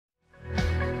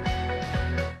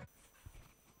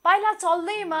पाइला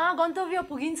चल्दैमा गन्तव्य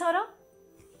पुगिन्छ र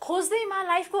खोज्दैमा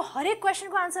लाइफको हरेक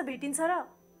क्वेशनको आन्सर भेटिन्छ र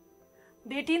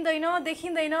भेटिँदैन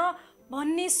देखिँदैन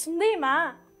भन्ने सुन्दैमा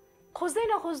खोज्दै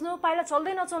नखोज्नु पाइला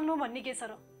चल्दै नचल्नु भन्ने के छ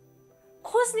र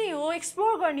खोज्ने हो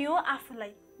एक्सप्लोर गर्ने हो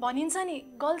आफूलाई भनिन्छ नि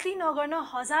गल्ती नगर्न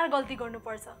 1000 गल्ती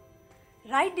गर्नुपर्छ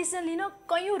राइट डिसिजन लिन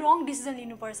कयौं रङ डिसिजन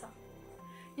लिनुपर्छ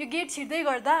यो गेट छिर्दै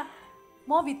गर्दा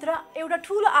म भित्र एउटा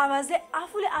ठूलो आवाजले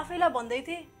आफूले आफैलाई भन्दै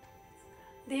थिए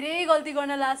धेरै गल्ती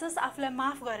गर्न लाछस् आफूलाई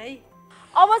माफ गर है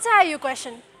अब चाहिँ आयो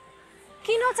क्वेशन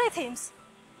किन चाहिँ थेम्स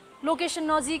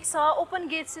लोकेसन नजिक छ ओपन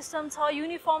गेट सिस्टम छ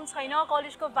युनिफर्म छैन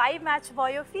कलेजको भाइब म्याच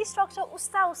भयो फी स्ट्रक्चर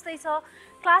उस्तै छ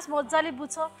क्लास मज्जाले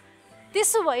बुझ्छ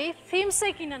त्यसो भए थेम्स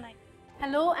चाहिँ किन नै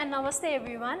Hello and namaste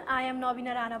everyone. I am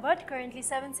Nabina Rana Bhat, currently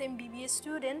 7th SEM BBA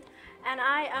student, and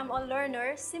I am a learner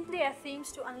simply at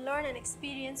Thames to unlearn and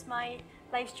experience my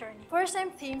life's journey. First time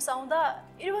Thames aunda,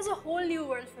 it was a whole new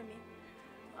world for me.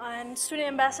 And student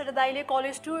ambassador daile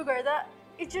college tour garda,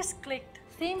 it just clicked.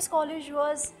 Thames College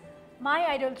was my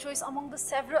ideal choice among the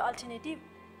several alternatives.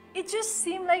 It just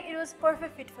seemed like it was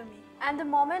perfect fit for me. And the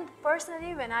moment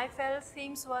personally when I felt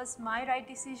Thames was my right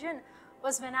decision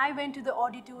was when I went to the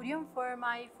auditorium for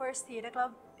my first theatre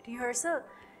club rehearsal.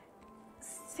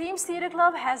 Thames Theatre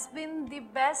Club has been the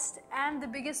best and the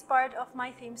biggest part of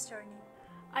my Thames journey.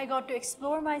 I got to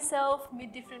explore myself,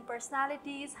 meet different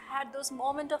personalities, had those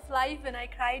moments of life when I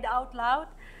cried out loud,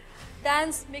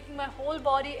 danced making my whole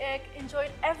body ache,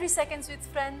 enjoyed every second with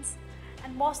friends,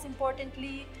 and most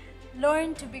importantly,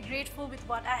 learned to be grateful with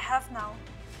what I have now.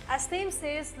 As Thames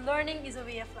says, learning is a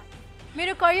way of life.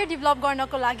 मेरो career develop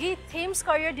गर्नको लागि Thames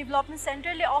career development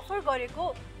सेन्टरले offer गरेको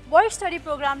work study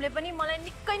प्रोग्रामले पनि मलाई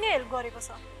निकै नै help गरेको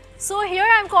छ so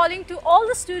here I am calling to all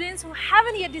the students who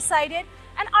haven't yet decided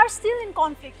and are still in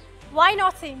conflict. Why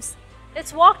not Thames?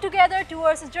 Let's walk together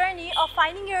towards a journey of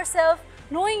finding yourself,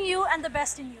 knowing you and the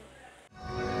best in you.